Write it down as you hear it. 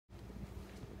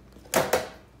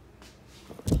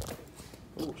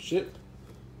Oh shit,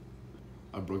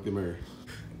 I broke the mirror.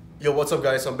 Yo, what's up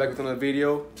guys? I'm back with another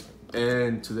video,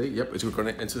 and today, yep, it's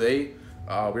recording. And today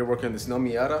we're working on this new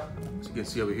Miata, as you can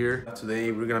see over here.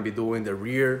 Today we're gonna be doing the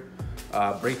rear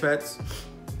brake pads.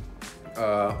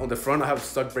 On the front I have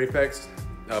stock brake pads,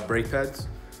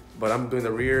 but I'm doing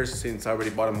the rear since I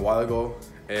already bought them a while ago.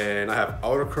 And I have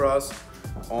Autocross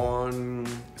on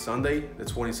Sunday, the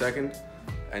 22nd,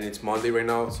 and it's Monday right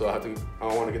now, so I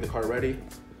want to get the car ready.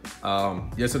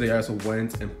 Yesterday I also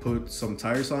went and put some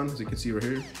tires on, as you can see right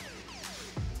here.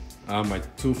 My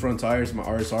two front tires, my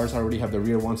RSRs, I already have the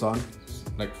rear ones on,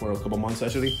 like for a couple months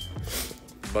actually.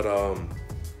 But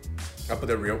I put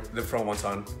the front ones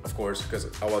on, of course, because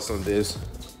I was on this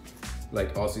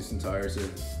like all season tires,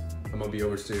 and I'm gonna be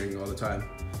oversteering all the time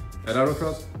at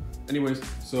Autocross. Anyways,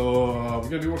 so we're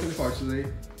gonna be working the car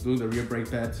today, doing the rear brake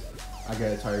pads. I got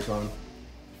the tires on,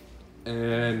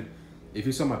 and if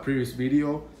you saw my previous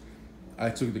video, I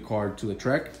took the car to the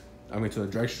track. I went to the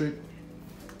drag strip,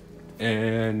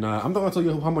 and I'm not gonna tell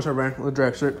you how much I ran on the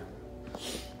drag strip.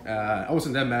 I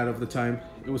wasn't that mad of the time.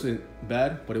 It wasn't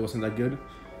bad, but it wasn't that good.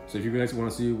 So if you guys want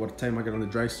to see what time I got on the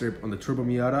drag strip on the Turbo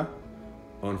Miata,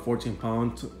 on 14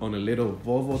 pound on a little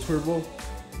Volvo Turbo,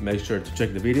 make sure to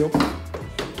check the video.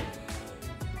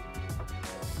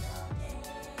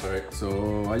 Alright,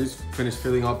 so I just finished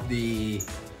filling up the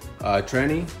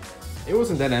tranny. It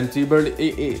wasn't that empty,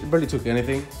 it barely took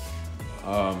anything.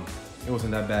 It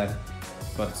wasn't that bad,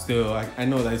 but still, I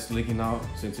know that it's leaking out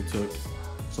since it took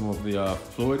some of the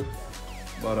fluid.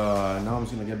 But now I'm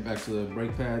just gonna get back to the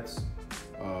brake pads.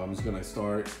 I'm just gonna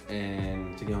start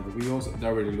and taking out the wheels.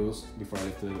 They're already loose. Before I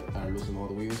left it, I loosened all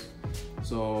the wheels.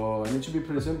 So, and it should be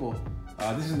pretty simple.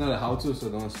 This is not a how-to, so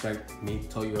don't expect me to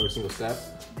tell you every single step,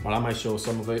 but I might show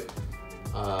some of it.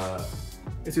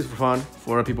 It's just for fun,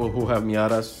 for people who have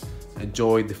Miatas.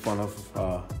 Enjoy the fun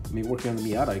of me working on the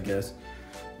Miata, I guess.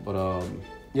 But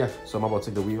yeah, so I'm about to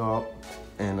take the wheel out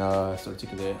and start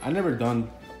taking I never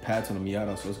done pads on a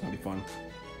Miata, so it's gonna be fun.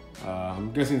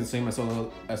 I'm guessing the same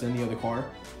as any other car.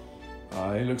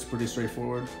 It looks pretty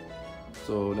straightforward.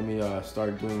 So let me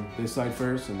start doing this side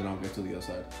first, and then I'll get to the other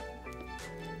side.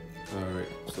 Alright,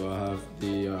 so I have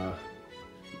the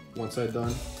one side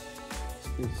done.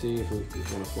 You can see if you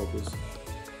want to focus.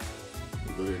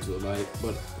 Go here to the light,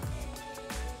 but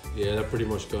yeah, they're pretty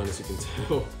much done, as you can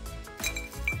tell.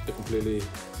 They're completely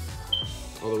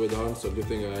all the way done. So good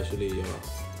thing I actually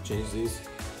changed these.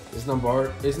 It's not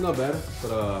bad,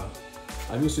 but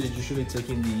I'm usually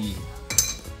taking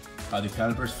the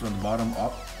calipers from the bottom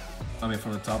up. I mean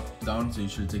from the top down. So you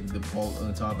should take the bolt on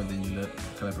the top, and then you let the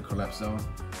caliper collapse down.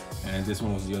 And this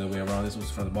one was the other way around. This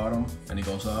was from the bottom, and it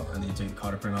goes up, and then you take the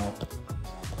cotter pin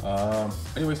out.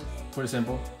 Anyways, pretty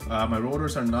simple. My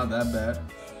rotors are not that bad.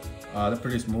 They're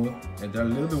pretty smooth, and they're a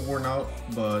little bit worn out,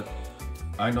 but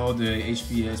I know the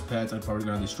HPS pads are probably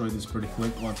gonna destroy this pretty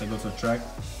quick once I go to the track.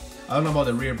 I don't know about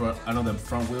the rear, but I know the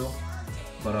front wheel.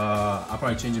 But I'll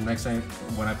probably change it next time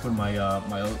when I put my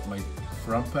my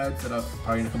front pads that are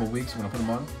probably in a couple of weeks when I put them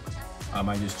on. I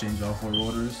might just change all 4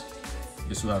 rotors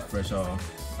just to have fresh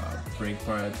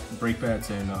brake pads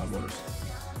and rotors.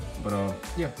 But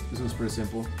yeah, this was pretty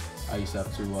simple. I used to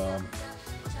have to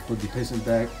put the piston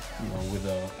back, with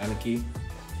the Allen key,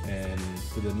 and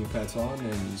put the new pads on,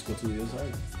 and just go to the other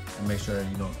side. And make sure,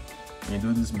 when you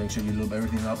do this, make sure you lube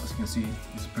everything up. As you can see,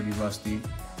 it's pretty rusty,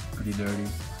 pretty dirty.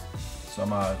 So I'm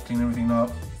gonna clean everything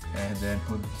up and then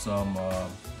put some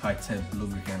high temp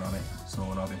lubricant on it,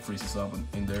 so nothing freezes up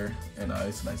in there, and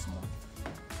it's nice and warm.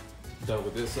 Done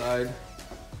with this side.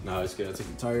 Now I just gotta take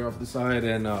the tire off the side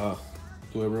and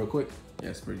do it real quick. Yeah,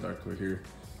 it's pretty dark over here.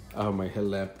 I have my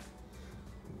headlamp,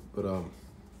 but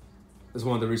that's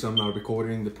one of the reasons I'm not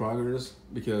recording the progress,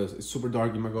 because it's super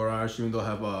dark in my garage. Even though I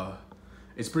have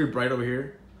it's pretty bright over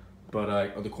here, but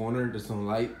on the corner there's no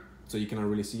light, so you cannot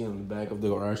really see on the back of the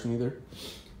garage neither.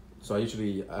 So I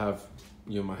usually have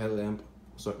my headlamp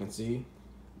so I can see.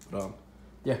 But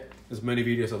yeah, there's many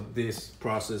videos of this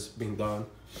process being done,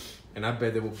 and I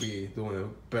bet they will be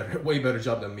doing a way better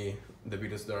job than me, the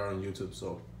videos that are on YouTube.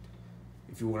 So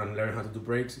if you want to learn how to do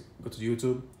brakes, go to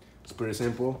YouTube. It's pretty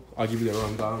simple. I'll give you the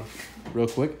rundown real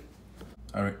quick.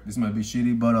 All right, this might be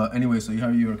shitty, but anyway, so you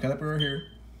have your caliper right here.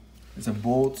 There's a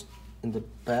bolt in the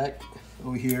back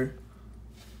over here.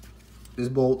 This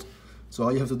bolt. So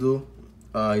all you have to do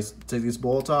is take this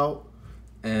bolt out,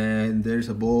 and there's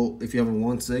a bolt. If you have a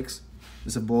 1/6,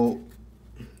 there's a bolt.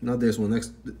 Not this one.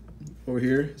 Next over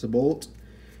here, it's a bolt,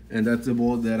 and that's the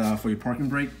bolt that for your parking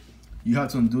brake. You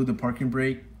have to undo the parking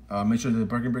brake. Make sure that the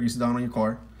parking brake is down on your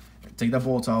car. Take that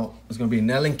bolt out. It's gonna be an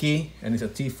Allen key, and it's a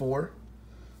T4.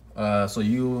 So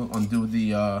you undo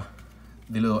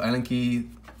the little Allen key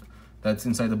that's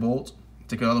inside the bolt.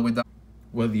 Take it all the way down.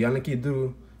 What the Allen key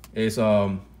do is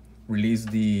release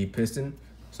the piston,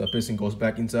 so the piston goes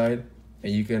back inside,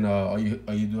 and you can all you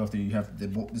do after you have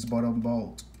this bottom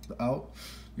bolt out,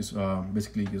 just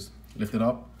basically just lift it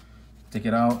up, take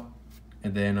it out,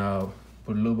 and then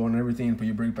put a lube on everything, put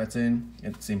your brake pads in,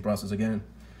 and the same process again.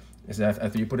 And so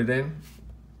after you put it in,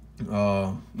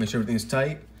 make sure everything's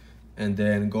tight, and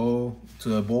then go to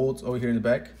the bolts over here in the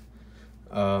back,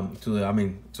 to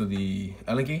the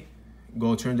Allen key.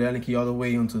 Go turn the Allen key all the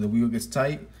way until the wheel gets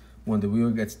tight. When the wheel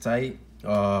gets tight,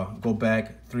 go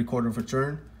back 3/4 of a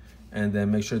turn, and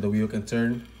then make sure the wheel can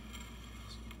turn.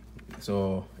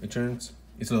 So it turns.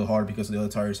 It's a little hard because the other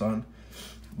tire is on,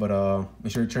 but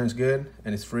make sure it turns good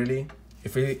and it's freely.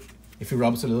 If it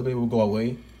rubs a little bit, it will go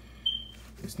away.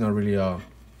 It's not really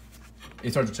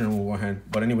it's hard to turn with one hand,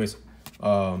 but anyways,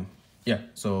 yeah,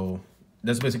 so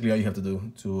that's basically all you have to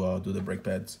do to do the brake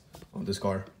pads on this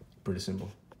car. Pretty simple.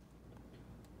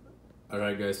 All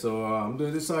right, guys, so I'm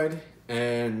doing this side,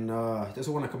 and this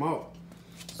one to come out.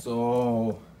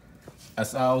 So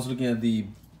as I was looking at the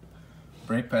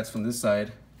brake pads from this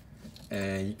side,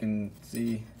 and you can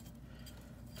see,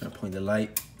 I'm gonna point the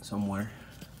light somewhere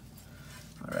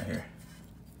right here.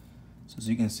 So as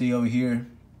you can see over here,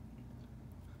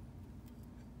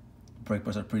 the brake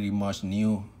pads are pretty much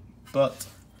new, but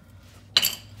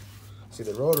see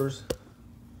the rotors.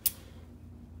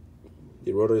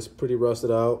 The rotor is pretty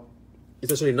rusted out.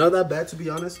 It's actually not that bad, to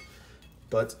be honest,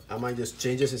 but I might just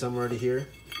change it since I'm already here.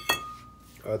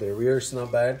 The rear is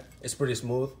not bad. It's pretty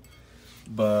smooth,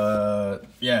 but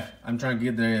yeah, I'm trying to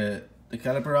get the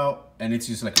caliper out, and it's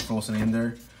just like frozen in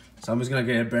there. So I'm just gonna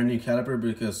get a brand new caliper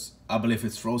because I believe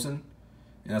it's frozen,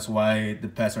 and that's why the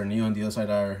pads are new and the other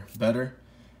side are better.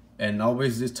 And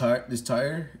always this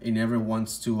tire, it never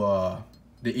wants to,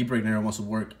 the e-brake never wants to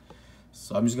work.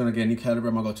 So I'm just gonna get a new caliper.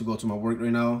 I'm about to go to my work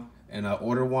right now and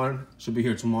order one. Should be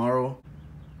here tomorrow.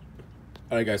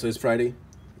 All right, guys, so it's Friday.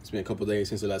 It's been a couple days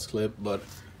since the last clip, but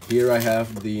here I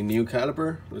have the new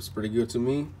caliper. Looks pretty good to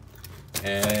me.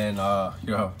 And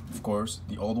here I have, of course,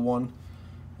 the old one.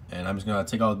 And I'm just gonna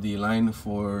take out the line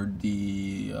for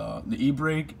the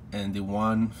e-brake and the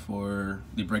one for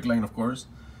the brake line, of course.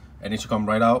 And it should come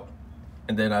right out.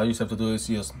 And then all you just have to do is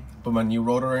just put my new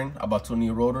rotor in. I bought 2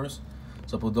 new rotors.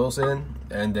 So put those in,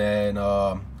 and then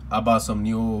I bought some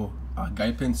new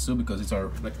guide pins too, because these are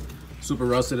like super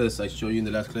rusted, as I showed you in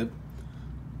the last clip.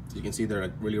 So you can see they're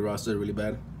like really rusted, really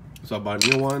bad. So I bought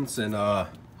new ones, and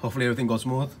hopefully everything goes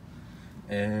smooth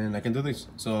and I can do this.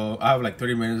 So I have like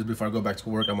 30 minutes before I go back to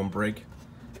work. I'm on break.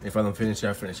 If I don't finish it,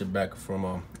 I finish it back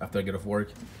from after I get off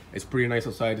work. It's pretty nice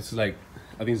outside. It's like,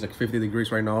 I think it's like 50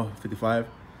 degrees right now, 55.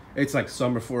 It's like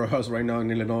summer for us right now in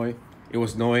Illinois. It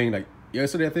was snowing like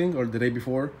yesterday, I think, or the day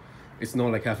before. It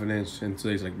snowed like half an inch, and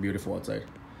today's like beautiful outside.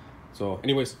 So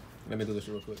anyways, let me do this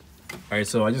real quick. All right,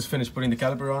 so I just finished putting the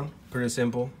caliper on. Pretty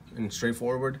simple and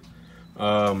straightforward.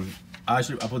 I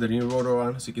put the new rotor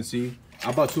on, as you can see.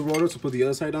 I bought 2 rotors to put the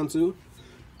other side on too,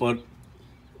 but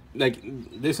like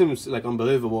this seems like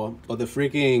unbelievable. But the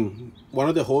freaking one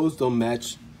of the holes don't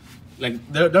match. Like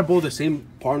they're both the same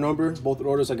part number. Both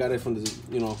rotors, I got it from the,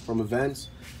 you know, from events,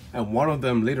 and one of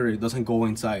them literally doesn't go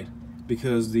inside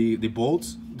because the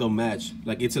bolts don't match.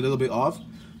 Like it's a little bit off,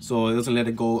 so it doesn't let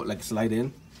it go like slide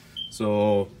in.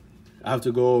 So I have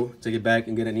to go take it back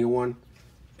and get a new one,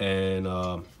 and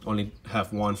only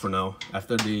have one for now.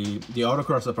 After the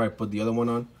Autocross, I'll probably put the other one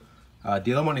on.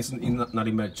 The other one is not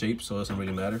in bad shape, so it doesn't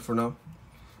really matter for now.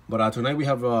 But tonight we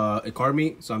have a car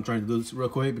meet, so I'm trying to do this real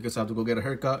quick because I have to go get a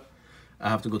haircut. I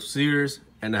have to go to Sears,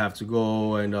 and I have to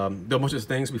go and do a bunch of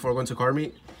things before going to car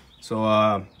meet. So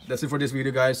that's it for this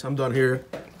video, guys. I'm done here.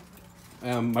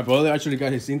 My brother actually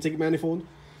got his intake manifold.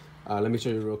 Let me show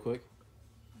you real quick.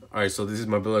 All right, so this is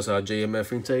my brother's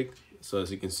JMF intake. So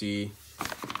as you can see,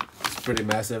 it's pretty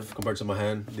massive compared to my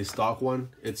hand. The stock one,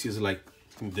 it's just like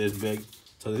this big.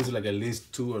 So this is like at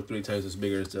least 2 or 3 times as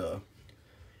big as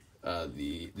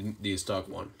the stock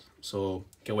one. So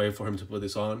can't wait for him to put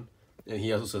this on. And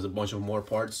he also has a bunch of more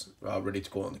parts ready to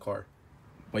go on the car.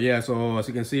 But yeah, so as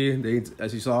you can see,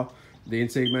 as you saw, the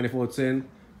intake manifold's in,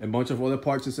 a bunch of other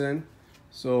parts is in.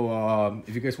 So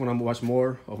if you guys want to watch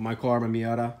more of my car, my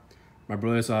Miata, my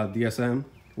brother's DSM,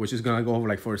 which is gonna go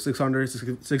like for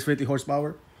 650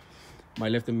 horsepower, my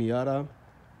lifted Miata,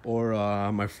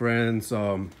 or my friends,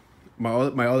 my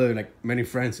other like many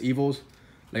friends Evos.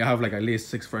 Like I have like at least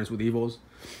 6 friends with Evos.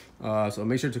 So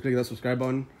make sure to click that subscribe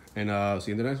button, and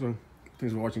see you in the next one.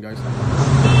 Thanks for watching, guys.